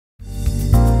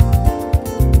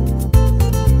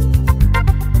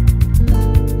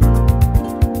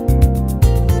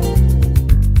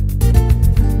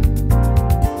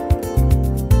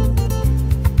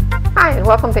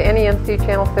welcome to NEMC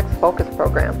Channel 6 Focus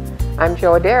Program. I'm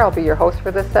Joe Adair. I'll be your host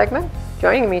for this segment.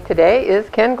 Joining me today is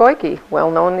Ken Goike,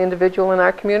 well-known individual in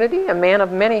our community, a man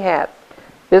of many hats.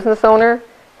 Business owner,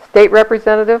 state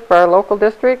representative for our local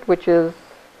district, which is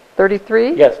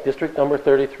 33? Yes, district number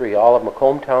 33, all of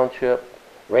Macomb Township,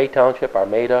 Ray Township,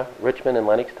 Armada, Richmond and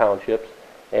Lennox Townships,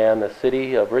 and the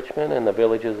city of Richmond and the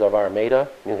villages of Armada,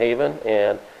 New Haven,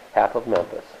 and half of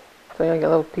Memphis. So you get a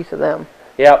little piece of them.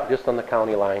 Yeah, just on the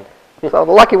county line. So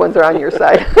the lucky ones are on your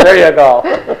side. There you go.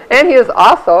 And he is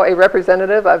also a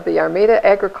representative of the Armada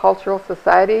Agricultural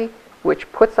Society,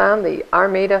 which puts on the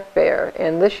Armada Fair.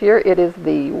 And this year it is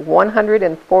the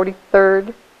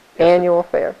 143rd annual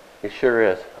fair. It sure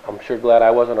is. I'm sure glad I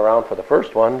wasn't around for the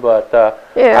first one, but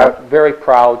yeah. I'm very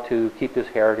proud to keep this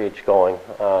heritage going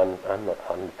on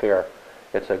the fair.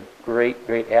 It's a great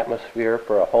atmosphere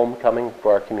for a homecoming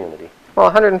for our community. Well,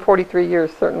 143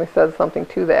 years certainly says something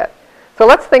to that. So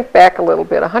let's think back a little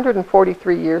bit.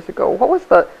 143 years ago, what was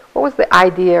the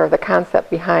idea or the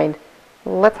concept behind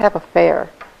let's have a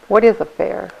fair? What is a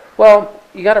fair? Well,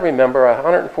 you got to remember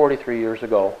 143 years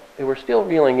ago, they were still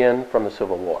reeling in from the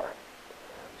Civil War.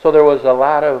 So there was a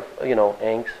lot of,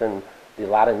 angst and a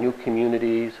lot of new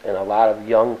communities and a lot of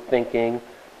young thinking,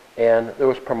 and there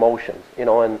was promotions,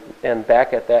 and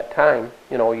back at that time,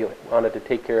 you wanted to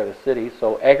take care of the city,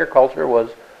 so agriculture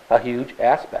was a huge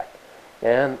aspect.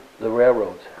 And the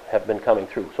railroads have been coming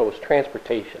through, so it was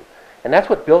transportation. And that's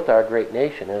what built our great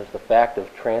nation, is the fact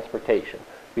of transportation,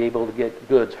 be able to get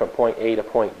goods from point A to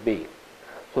point B.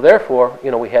 So therefore,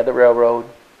 we had the railroad,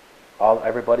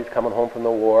 everybody's coming home from the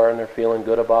war and they're feeling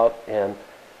good about, and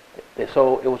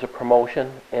so it was a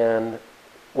promotion, and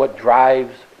what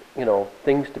drives,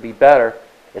 things to be better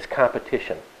is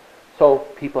competition. So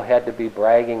people had to be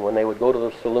bragging when they would go to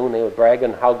the saloon, they would brag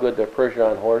on how good their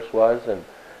Percheron horse was, and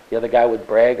the other guy would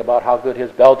brag about how good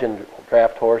his Belgian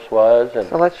draft horse was. And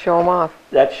so let's show them off.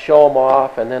 Let's show them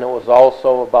off. And then it was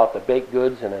also about the baked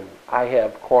goods. And then I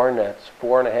have corn that's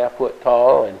 4.5 foot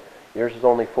tall, and yours is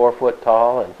only 4 foot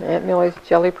tall. And Aunt Millie's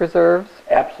jelly preserves.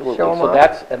 Absolutely. Show 'em so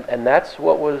off. that's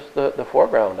what was the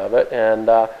foreground of it. And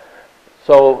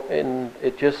so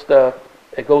it just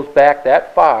it goes back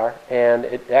that far, and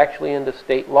it actually into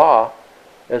state law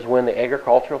is when the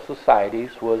agricultural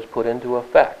societies was put into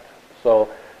effect. So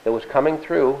it was coming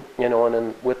through, and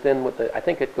then I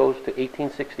think it goes to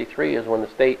 1863 is when the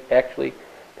state actually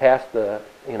passed the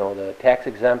tax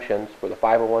exemptions for the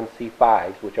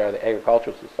 501c5s, which are the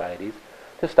agricultural societies,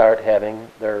 to start having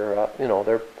their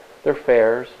their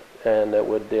fairs, and that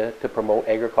would to promote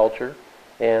agriculture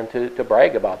and to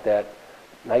brag about that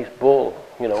nice bull.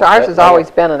 So ours has always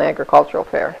been an agricultural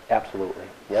fair. Absolutely.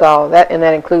 Yep. So that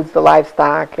includes the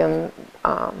livestock and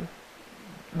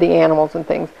the animals and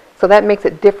things. So that makes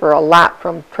it differ a lot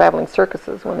from traveling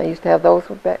circuses when they used to have those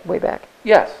way back.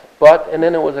 Yes, and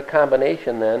then it was a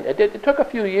combination then. It took a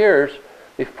few years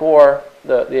before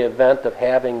the event of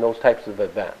having those types of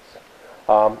events.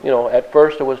 At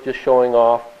first it was just showing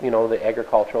off, the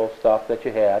agricultural stuff that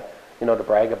you had, to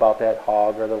brag about that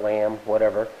hog or the lamb,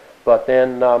 whatever. But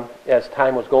then as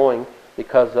time was going,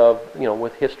 because of,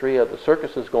 with history of the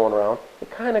circuses going around,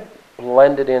 it kind of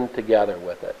blended in together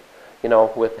with it.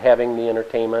 With having the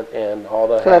entertainment and all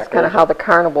the. So that's kind of how the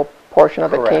carnival portion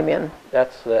of it came in.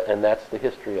 That's the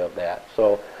history of that.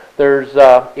 So there's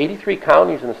 83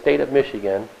 counties in the state of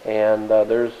Michigan, and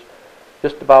there's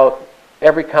just about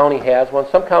every county has one.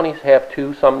 Some counties have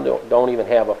two. Some don't even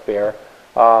have a fair.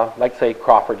 Like say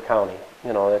Crawford County.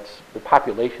 The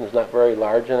population is not very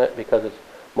large in it because it's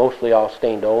mostly all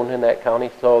state-owned in that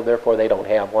county. So therefore they don't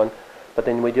have one. But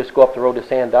then we just go up the road to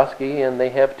Sandusky, and they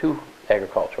have two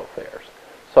agricultural fairs.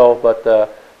 So,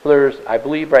 there's, I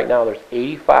believe right now there's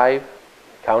 85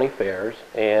 county fairs,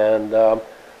 and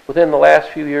within the last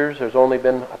few years there's only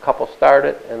been a couple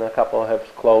started and a couple have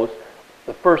closed.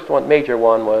 The first one, major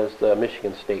one, was the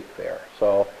Michigan State Fair.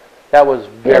 So that was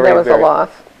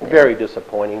very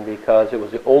disappointing because it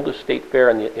was the oldest state fair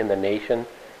in the nation,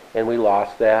 and we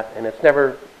lost that, and it's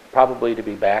never probably to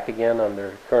be back again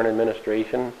under current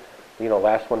administration.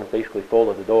 Last one basically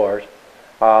folded the doors.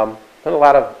 And a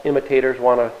lot of imitators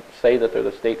want to say that they're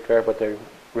the state fair, but they're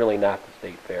really not the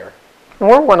state fair. And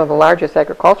we're one of the largest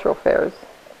agricultural fairs.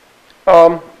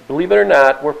 Believe it or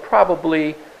not, we're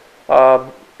probably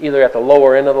either at the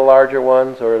lower end of the larger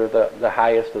ones or the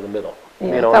highest of the middle.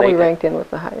 Yeah, I thought we ranked in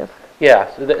with the highest. Yeah,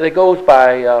 so it goes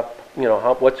by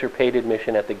what's your paid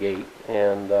admission at the gate,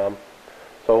 and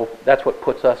so that's what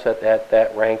puts us at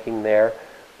that ranking there.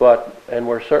 And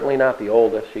we're certainly not the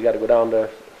oldest. You got to go down to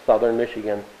southern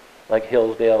Michigan, like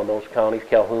Hillsdale and those counties,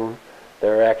 Calhoun,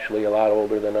 They're actually a lot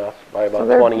older than us by about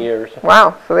So 20 years.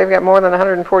 Wow, so they've got more than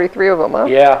 143 of them, huh?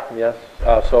 Yeah, yes.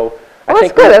 So I Well,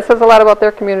 think that's good. That says a lot about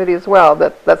their community as well.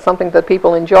 That's something that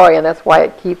people enjoy, and that's why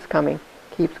it keeps coming.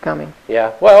 Keeps coming.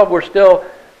 Yeah. Well, we're still.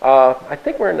 I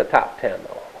think we're in the top 10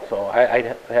 though. So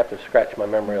I'd have to scratch my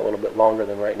memory a little bit longer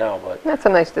than right now, but That's a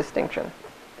nice distinction.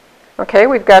 Okay,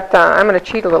 we've got. I'm going to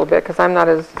cheat a little bit because I'm not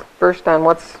as versed on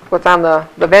what's on the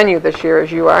venue this year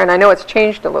as you are, and I know it's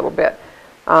changed a little bit.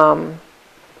 The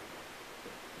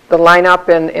lineup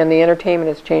and the entertainment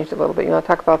has changed a little bit. You want to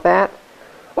talk about that?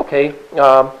 okay.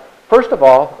 First of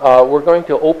all, we're going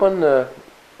to open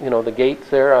the gates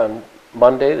there on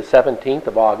Monday, the 17th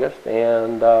of August,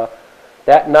 and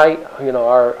that night,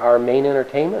 our main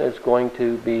entertainment is going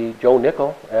to be Joe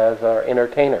Nickel as our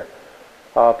entertainer.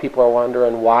 People are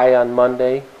wondering why on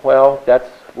Monday. Well, that's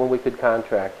when we could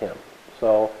contract him.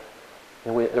 So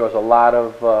there was a lot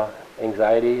of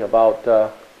anxiety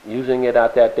about using it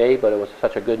at that day, but it was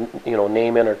such a good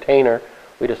name entertainer.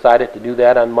 We decided to do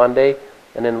that on Monday,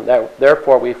 and then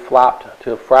therefore we flopped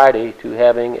to Friday to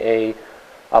having a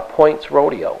points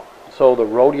rodeo. So the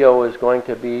rodeo is going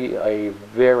to be a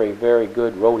very, very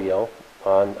good rodeo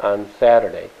on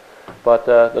Saturday. But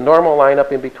the normal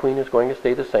lineup in between is going to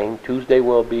stay the same. Tuesday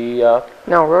will be...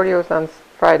 No, rodeo's on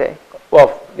Friday.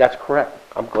 Well, that's correct.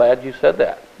 I'm glad you said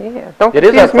that. Yeah, don't It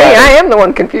is confuse on me. Friday. I am the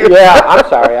one confused. Yeah, I'm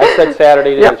sorry. I said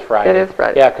Saturday. It Yep, is Friday. it is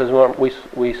Friday. Yeah, because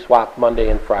we swapped Monday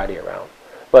and Friday around.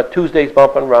 But Tuesday's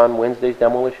Bump and Run, Wednesday's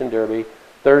Demolition Derby,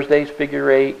 Thursday's Figure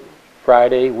 8,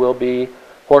 Friday will be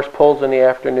horse pulls in the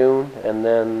afternoon, and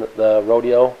then the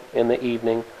rodeo in the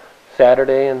evening.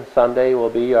 Saturday and Sunday will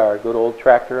be our good old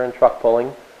tractor and truck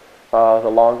pulling, the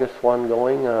longest one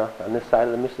going on this side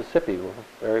of the Mississippi. We're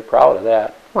very proud of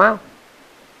that. Wow.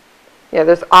 Yeah,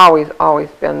 there's always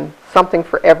been something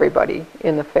for everybody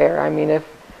in the fair. I mean, if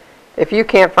you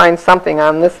can't find something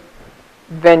on this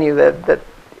venue that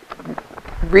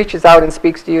reaches out and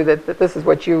speaks to you that this is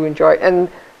what you enjoy, and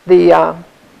the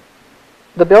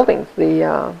buildings,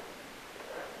 the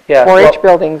 4-H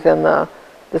buildings and the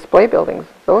display buildings,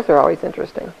 those are always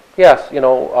interesting. Yes,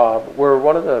 we're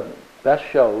one of the best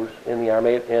shows in the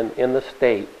ARMADA in the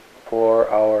state for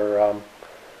our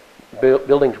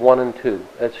buildings 1 and 2.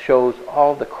 It shows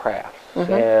all the crafts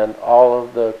and all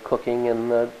of the cooking and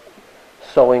the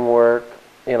sewing work,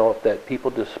 that people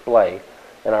display.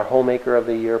 And our Homemaker of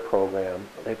the Year program,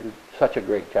 they do such a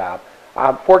great job.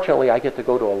 Fortunately, I get to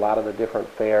go to a lot of the different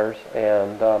fairs,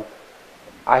 and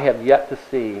I have yet to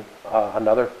see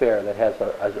another fair that has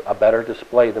a better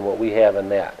display than what we have in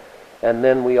that. And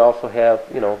then we also have,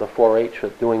 the 4-H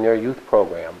doing their youth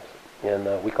programs,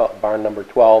 and we call it Barn Number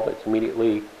 12. It's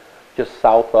immediately just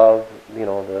south of,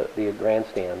 the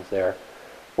grandstands there,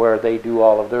 where they do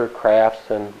all of their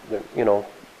crafts and,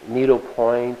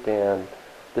 needlepoint and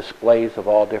displays of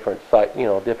all different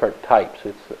different types.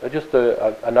 It's just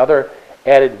another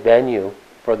added venue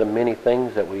for the many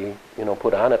things that we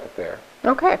put on at the fair.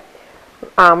 Okay.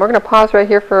 We're going to pause right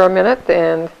here for a minute,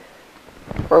 and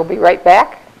we'll be right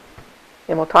back.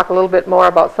 And we'll talk a little bit more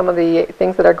about some of the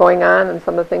things that are going on and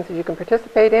some of the things that you can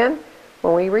participate in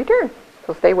when we return.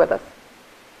 So stay with us.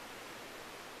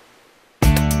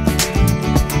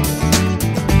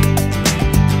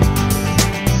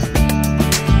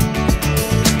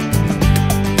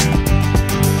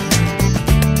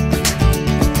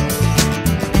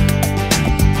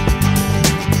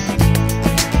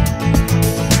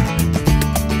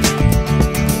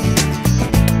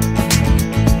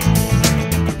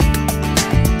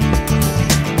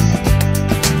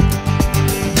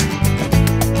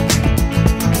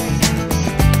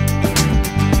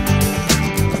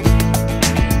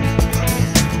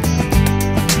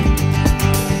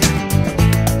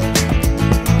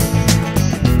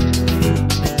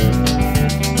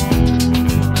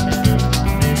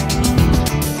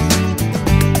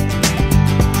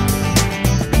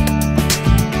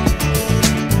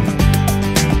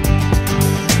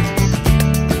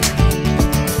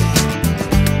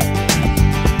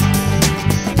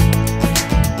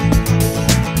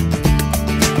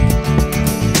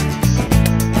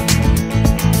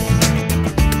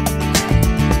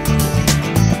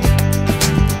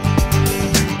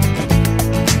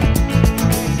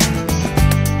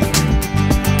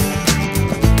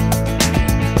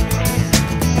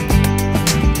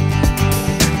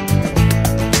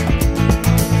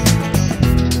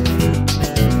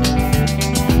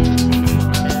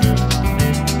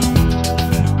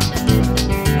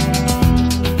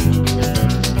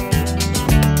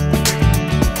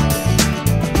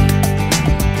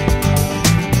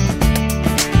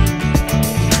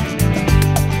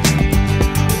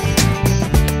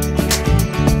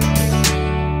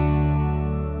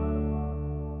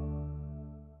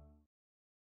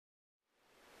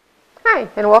 Hi,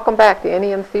 and welcome back to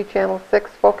NEMC Channel 6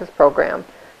 Focus Program.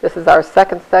 This is our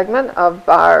second segment of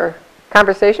our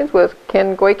conversations with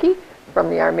Ken Goike from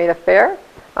the ARMADA Fair.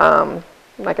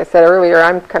 Like I said earlier,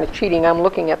 I'm kind of cheating. I'm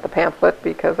looking at the pamphlet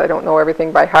because I don't know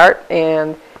everything by heart,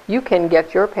 and you can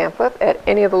get your pamphlet at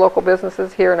any of the local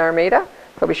businesses here in ARMADA.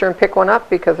 So be sure and pick one up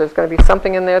because there's going to be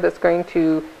something in there that's going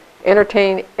to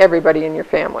entertain everybody in your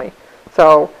family.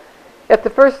 So at the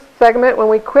first segment, when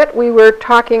we quit, we were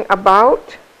talking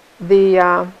about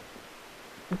the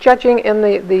judging and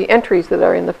the entries that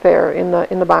are in the fair, in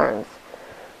the barns.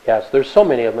 Yes, there's so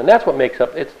many of them, and that's what makes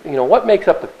up, what makes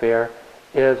up the fair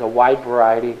is a wide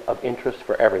variety of interests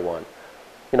for everyone.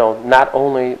 Not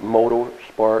only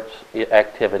motorsports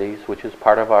activities, which is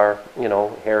part of our,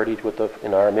 heritage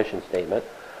in our mission statement,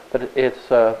 but it's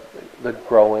the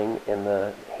growing and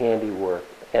the handiwork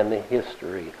and the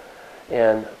history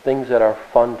and things that are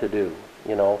fun to do,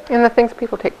 And the things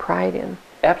people take pride in.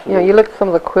 Absolutely. You look at some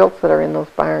of the quilts that are in those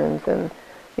barns, and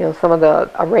some of the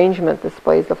arrangement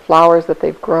displays, the flowers that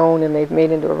they've grown and they've made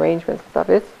into arrangements and stuff.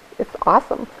 It's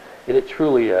awesome. It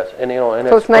truly is, and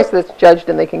so it's nice that it's judged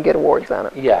and they can get awards on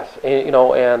it. Yes,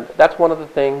 and that's one of the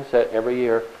things that every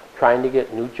year, trying to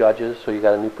get new judges, so you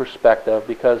got a new perspective,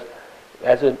 because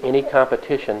as in any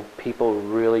competition, people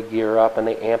really gear up and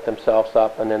they amp themselves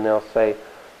up, and then they'll say,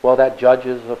 well, that judge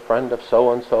is a friend of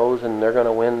so-and-so's and they're going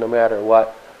to win no matter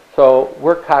what. So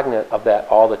we're cognizant of that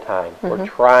all the time. We're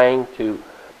trying to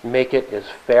make it as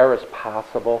fair as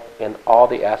possible in all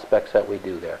the aspects that we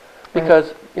do there.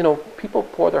 Because, people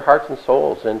pour their hearts and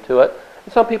souls into it,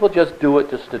 and some people just do it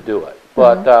just to do it.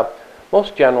 But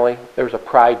most generally, there's a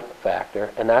pride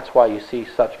factor, and that's why you see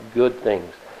such good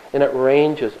things. And it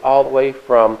ranges all the way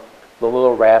from the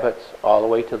little rabbits all the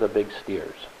way to the big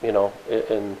steers,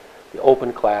 in the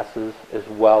open classes as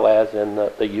well as in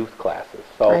the youth classes.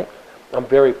 So I'm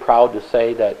very proud to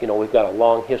say that, we've got a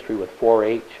long history with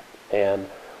 4-H, and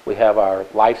we have our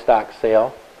livestock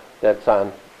sale that's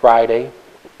on Friday,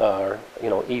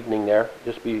 evening there.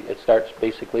 It starts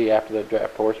basically after the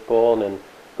draft horse pull and then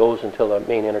goes until the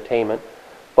main entertainment.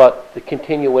 But the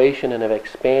continuation and of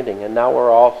expanding, and now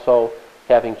we're also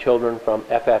having children from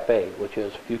FFA, which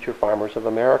is Future Farmers of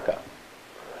America.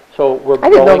 So we're I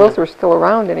didn't know those were still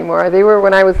around anymore. They were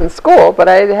when I was in school, but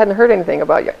I hadn't heard anything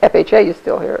about you. FHA you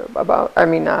still hear about.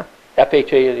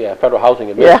 FHA, Federal Housing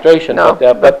Administration,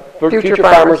 but for Future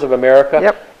Farmers of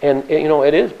America, and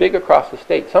it is big across the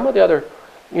state. Some of the other,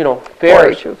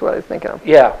 fairs. 4-H is what I was thinking of.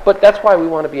 Yeah, but that's why we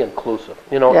want to be inclusive.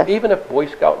 Even if Boy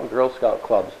Scout and Girl Scout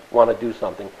clubs want to do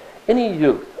something, any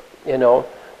youth,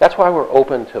 that's why we're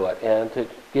open to it, and to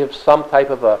give some type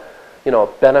of a,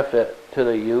 benefit to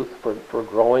the youth for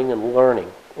growing and learning.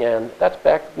 And that's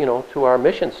back, to our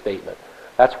mission statement.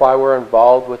 That's why we're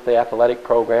involved with the athletic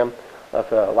program.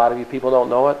 If a lot of you people don't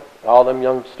know it, all them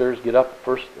youngsters get up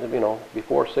first,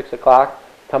 before 6 o'clock,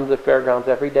 come to the fairgrounds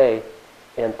every day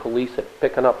and police it,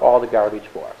 picking up all the garbage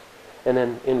for us. And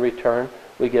then in return,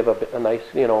 we give a nice,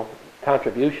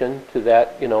 contribution to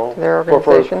that, their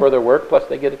organization. For their work, plus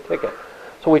they get a ticket.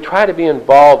 So we try to be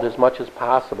involved as much as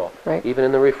possible, even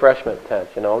in the refreshment tent,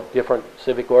 different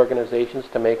civic organizations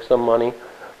to make some money,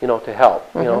 to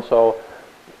help, so,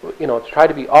 to try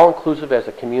to be all-inclusive as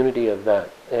a community event,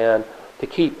 and to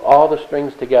keep all the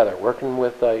strings together, working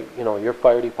with, your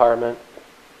fire department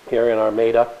here in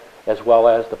Armada, as well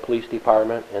as the police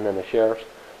department, and then the sheriff's,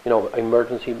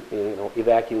 emergency,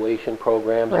 evacuation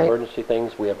programs, emergency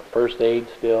things. We have a first aid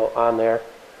still on there.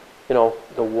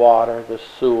 The water, the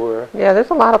sewer. Yeah, there's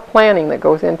a lot of planning that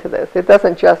goes into this. It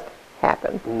doesn't just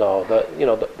happen. No,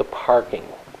 the parking.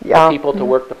 The people to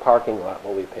work the parking lot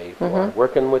will we pay for.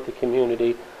 Working with the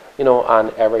community,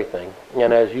 on everything.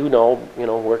 And as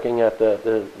working at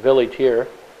the village here,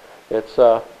 it's,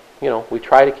 we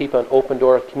try to keep an open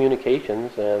door of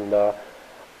communications, and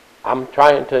I'm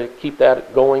trying to keep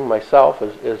that going myself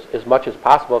as much as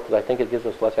possible, because I think it gives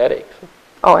us less headaches.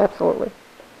 Oh, absolutely.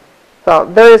 So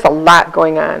there is a lot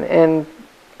going on, and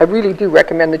I really do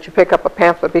recommend that you pick up a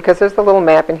pamphlet, because there's a little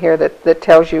map in here that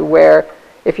tells you where,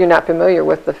 if you're not familiar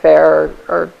with the fair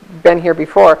or been here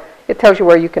before, it tells you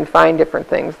where you can find different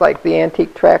things, like the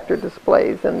antique tractor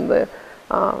displays and the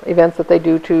events that they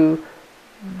do to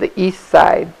the east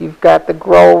side. You've got the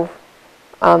Grove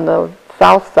on the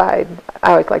south side.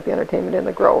 I always like the entertainment in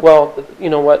the Grove. Well,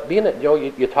 you know what, being at Joe,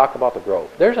 you talk about the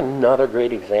Grove. There's another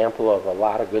great example of a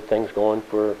lot of good things going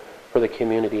for the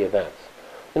community events.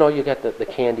 You got the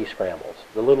candy scrambles,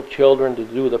 the little children to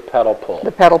do the pedal pull.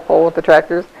 The pedal pull with the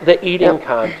tractors. The eating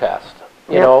contest,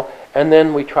 you know. And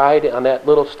then we tried on that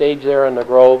little stage there in the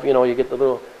Grove, you get the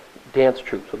little dance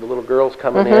troops with the little girls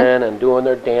coming in and doing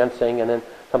their dancing, and then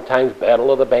sometimes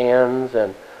Battle of the Bands,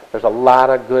 and there's a lot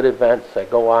of good events that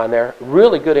go on there.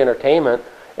 Really good entertainment,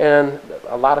 and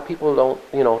a lot of people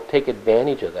don't, take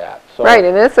advantage of that. So, right,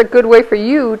 and it's a good way for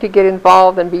you to get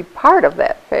involved and be part of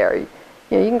that fair. You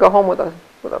can go home with a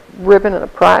ribbon and a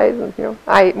prize, and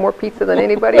I ate more pizza than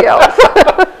anybody else.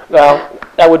 well,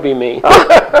 that would be me.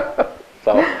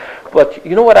 So, but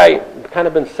you know what I kind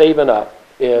of been saving up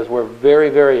is we're very,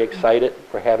 very excited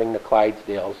for having the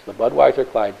Clydesdales, the Budweiser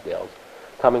Clydesdales,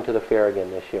 coming to the fair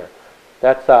again this year.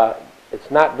 That's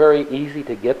it's not very easy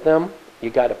to get them.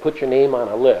 You got to put your name on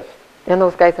a list. And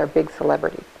those guys are big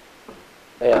celebrities.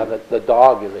 Yeah, the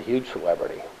dog is a huge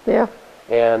celebrity. Yeah.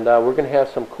 And we're going to have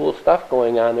some cool stuff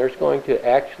going on. There's going to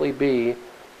actually be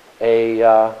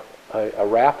a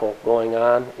raffle going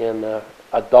on in the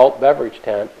adult beverage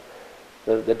tent.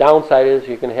 The downside is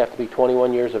you're going to have to be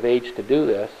 21 years of age to do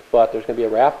this, but there's going to be a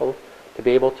raffle to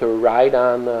be able to ride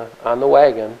on the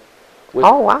wagon.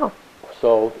 Oh, wow.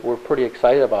 So we're pretty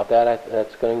excited about that.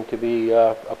 That's going to be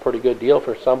a pretty good deal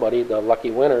for somebody, the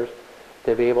lucky winners,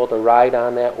 to be able to ride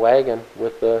on that wagon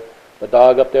with the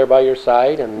dog up there by your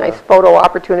side. And nice photo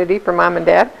opportunity for Mom and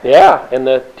Dad. Yeah, and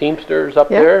the Teamsters up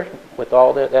there with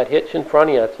all that hitch in front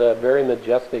of you. It's a very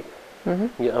majestic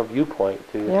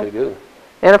viewpoint to do.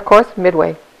 And of course,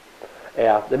 Midway.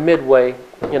 Yeah, the Midway,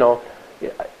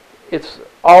 it's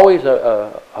always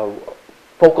a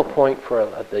focal point for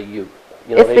the youth.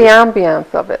 It's the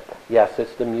ambiance of it. Yes,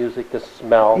 it's the music, the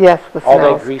smell. Yes, the all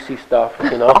smells. that greasy stuff,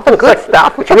 All the good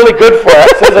stuff. It's really good for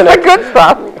us, isn't it? The good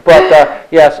stuff. But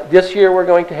yes, this year we're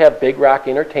going to have Big Rock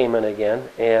Entertainment again,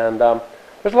 and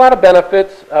there's a lot of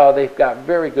benefits. They've got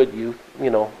very good youth,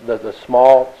 the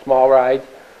small rides,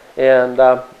 and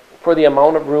for the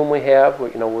amount of room we have,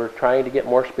 we're trying to get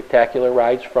more spectacular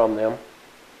rides from them.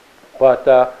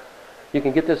 But you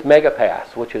can get this Mega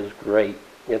Pass, which is great.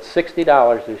 It's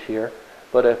 $60 this year.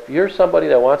 But if you're somebody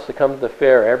that wants to come to the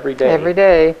fair every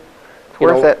day, it's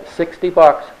worth it.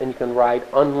 $60, and you can ride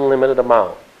unlimited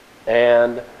amount.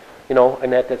 And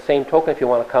and at that same token, if you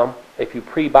want to come, if you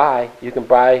pre-buy, you can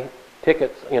buy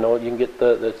tickets. You can get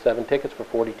the 7 tickets for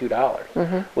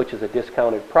 $42, which is a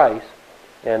discounted price,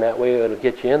 and that way it'll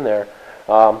get you in there.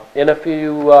 And if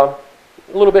you a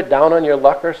little bit down on your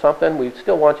luck or something, we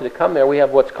still want you to come there. We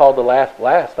have what's called the Last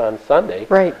Blast on Sunday,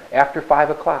 right after 5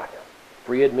 o'clock.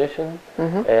 Free admission,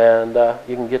 and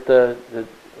you can get the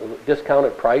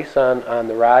discounted price on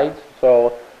the rides.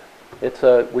 So it's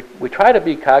we try to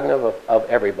be cognizant of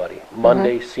everybody.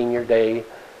 Monday, Senior Day,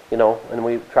 and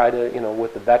we try to,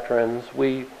 with the veterans,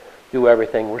 we do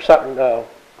everything. We're starting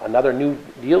another new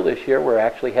deal this year. We're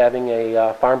actually having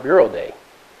a Farm Bureau Day.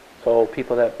 So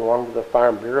people that belong to the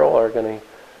Farm Bureau are going to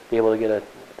be able to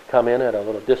come in at a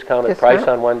little discounted price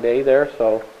on one day there.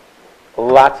 So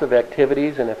lots of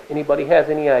activities, and if anybody has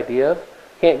any ideas,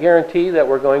 can't guarantee that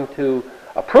we're going to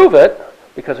approve it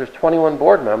because there's 21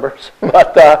 board members.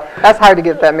 But that's hard to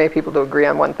get that many people to agree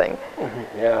on one thing.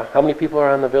 Yeah. How many people are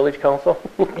on the village council?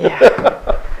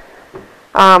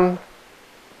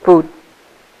 Food,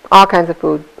 all kinds of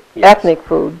food, ethnic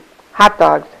food, hot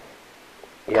dogs,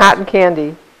 cotton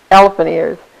candy, elephant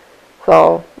ears.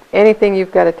 So anything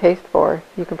you've got a taste for,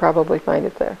 you can probably find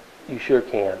it there. You sure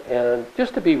can. And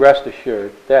just to be rest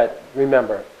assured that,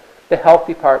 remember, the health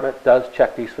department does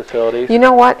check these facilities. You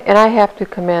know what? And I have to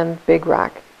commend Big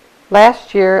Rock.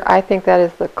 Last year, I think that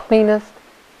is the cleanest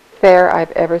fair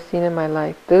I've ever seen in my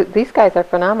life. These guys are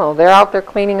phenomenal. They're out there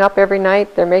cleaning up every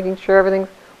night. They're making sure everything's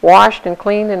washed and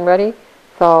cleaned and ready.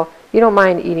 So you don't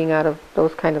mind eating out of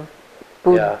those kind of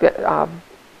food.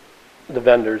 The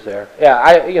vendors there. Yeah,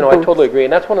 I totally agree.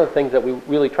 And that's one of the things that we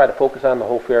really try to focus on the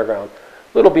whole fairground.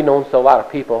 Little be known to a lot of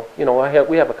people.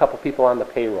 We have a couple people on the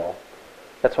payroll.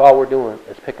 That's all we're doing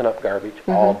is picking up garbage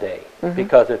all day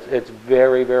because it's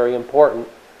very, very important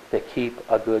to keep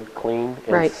a good, clean,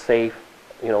 and safe,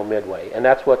 Midway. And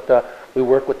that's what we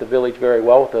work with the village very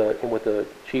well with the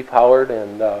Chief Howard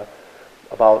and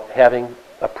about having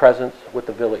a presence with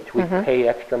the village. We pay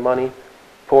extra money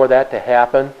for that to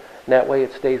happen, and that way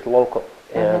it stays local.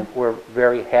 And we're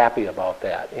very happy about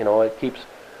that. It keeps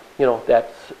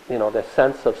that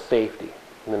sense of safety.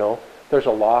 There's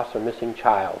a lost or missing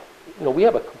child. We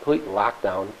have a complete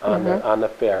lockdown on the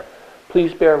fair.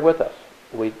 Please bear with us.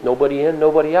 Nobody in,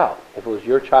 nobody out. If it was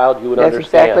your child, you would understand. That's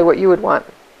exactly what you would want.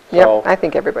 So, yep, I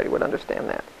think everybody would understand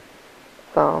that.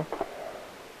 So,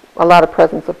 a lot of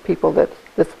presence of people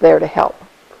that's there to help.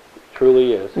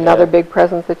 Truly is. Another big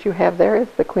presence that you have there is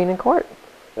the Queen and Court.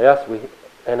 Yes,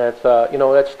 and it's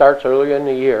that starts earlier in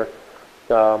the year.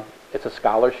 It's a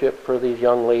scholarship for these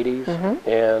young ladies,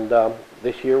 and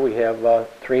this year we have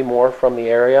 3 more from the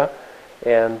area,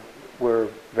 and we're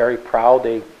very proud.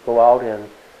 They go out and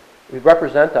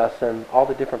represent us in all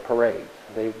the different parades.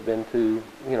 They've been to,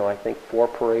 I think 4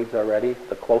 parades already,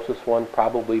 the closest one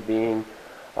probably being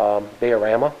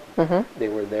ARMADA. They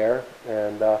were there,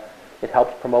 and it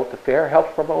helps promote the fair,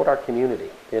 helps promote our community,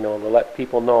 to let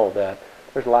people know that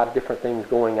there's a lot of different things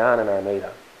going on in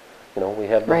Armada. We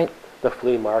have the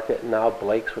flea market, and now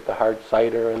Blake's with the hard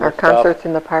cider and our concerts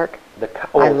in the park.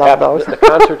 I love those. The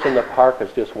concerts in the park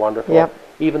is just wonderful. Yep.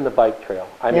 Even the bike trail.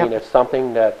 I mean, it's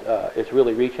something that is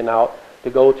really reaching out to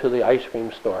go to the ice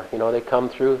cream store. They come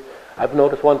through. I've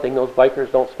noticed one thing, those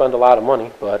bikers don't spend a lot of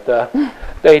money, but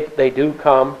they do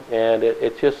come, and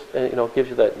it just gives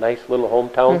you that nice little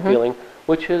hometown feeling,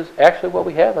 which is actually what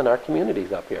we have in our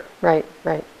communities up here. Right.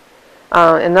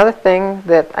 Another thing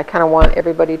that I kind of want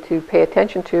everybody to pay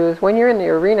attention to is when you're in the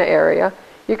arena area,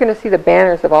 you're going to see the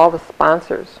banners of all the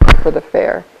sponsors for the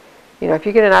fair. If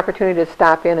you get an opportunity to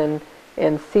stop in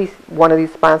and see one of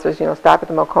these sponsors, stop at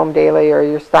the Macomb Daily, or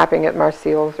you're stopping at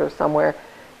Marseilles or somewhere,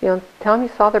 tell them you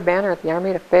saw their banner at the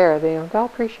Armada Fair. They'll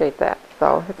appreciate that.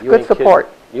 So it's good support.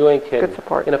 You ain't kidding. Good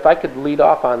support. And if I could lead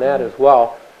off on that as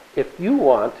well, if you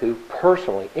want to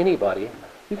personally, anybody,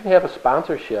 you can have a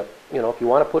sponsorship. If you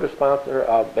want to put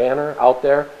a banner out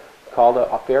there, call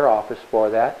a fair office for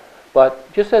that.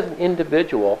 But just as an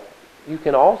individual, you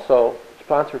can also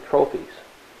sponsor trophies.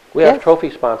 We have a trophy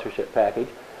sponsorship package,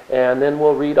 and then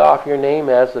we'll read off your name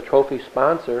as the trophy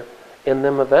sponsor in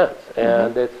them events.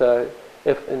 And it's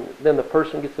then the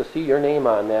person gets to see your name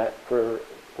on that for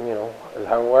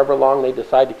however long they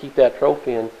decide to keep that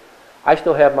trophy. And I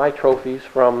still have my trophies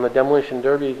from the Demolition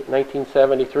Derby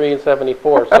 1973 and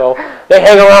 74, so they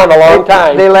hang around a long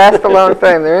time. They last a long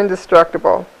time. They're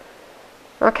indestructible.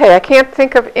 Okay, I can't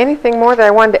think of anything more that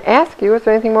I wanted to ask you. Is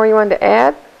there anything more you wanted to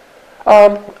add?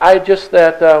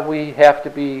 That we have to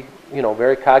be,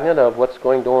 very cognizant of what's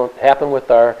going to happen with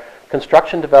our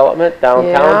construction development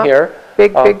downtown here.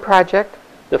 Big project.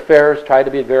 The fairs try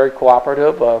to be very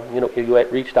cooperative. You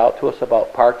had reached out to us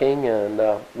about parking and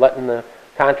letting the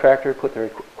contractor put their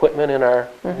equipment in our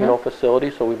facility,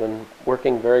 so we've been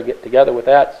working together with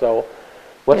that. So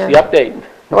what's the update?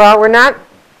 Well, we're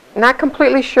not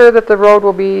completely sure that the road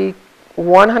will be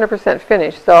 100%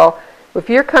 finished. So if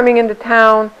you're coming into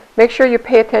town, make sure you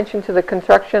pay attention to the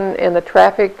construction and the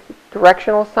traffic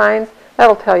directional signs.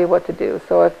 That'll tell you what to do.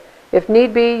 So if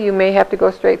need be, you may have to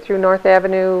go straight through North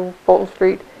Avenue, Fulton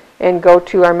Street, and go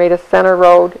to Armada Center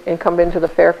Road and come into the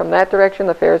fair from that direction.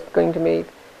 The fair is going to be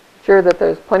sure that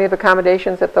there's plenty of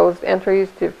accommodations at those entries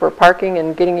for parking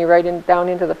and getting you right down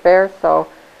into the fair. So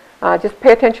just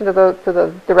pay attention to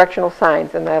the directional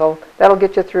signs, and that'll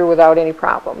get you through without any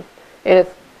problems. And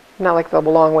it's not like it's a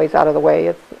long ways out of the way.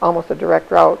 It's almost a direct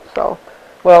route. So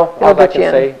all I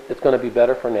can say, it's going to be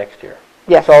better for next year.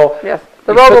 Yes. So yes.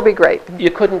 The road will be great. You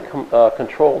couldn't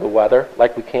control the weather,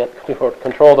 like we can't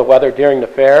control the weather during the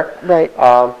fair. Right.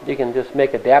 You can just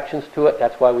make adaptations to it.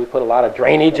 That's why we put a lot of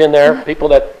drainage in there. People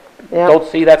that don't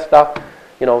see that stuff.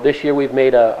 This year we've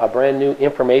made a brand new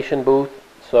information booth,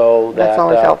 so that's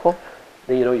always helpful.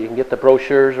 You can get the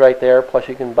brochures right there. Plus,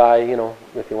 you can buy,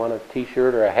 if you want a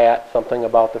T-shirt or a hat, something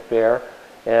about the fair.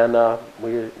 And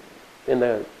we're in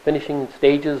the finishing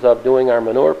stages of doing our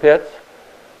manure pits.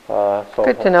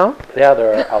 Good to know. Yeah,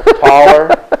 they're taller,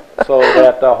 so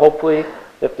that hopefully,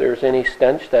 if there's any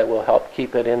stench, that will help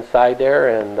keep it inside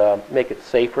there and make it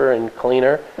safer and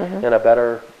cleaner and a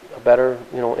better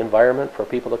environment for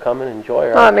people to come and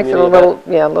enjoy. It makes it a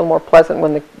little more pleasant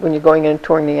when you're going in and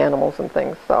touring the animals and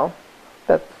things. So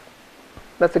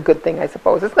that's a good thing, I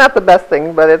suppose. It's not the best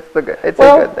thing, but it's a good thing.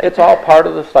 It's all part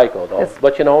of the cycle, though.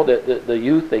 But the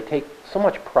youth, they take so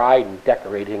much pride in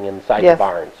decorating inside the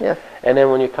barns. Yes. And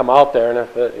then when you come out there and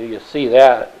if you see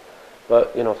that,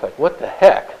 but it's like, what the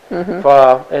heck?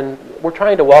 And we're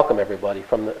trying to welcome everybody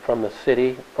from the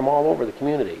city, from all over the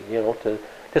community,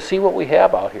 to see what we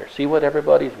have out here, see what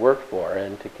everybody's worked for,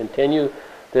 and to continue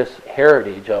this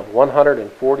heritage of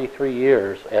 143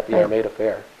 years at the Armada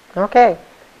Fair. Okay.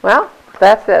 Well,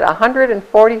 that's it.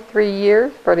 143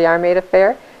 years for the Armada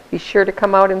Fair. Be sure to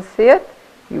come out and see it.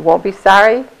 You won't be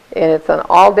sorry. And it's an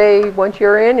all-day. Once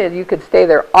you're in, and you could stay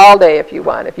there all day if you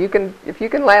want. If you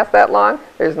can last that long,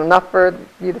 there's enough for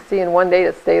you to see in one day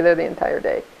to stay there the entire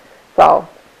day. So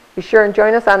be sure and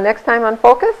join us on next time on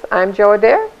Focus. I'm Joe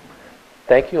Adair.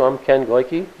 Thank you. I'm Ken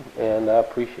Goike, and I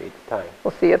appreciate the time.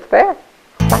 We'll see you at the fair.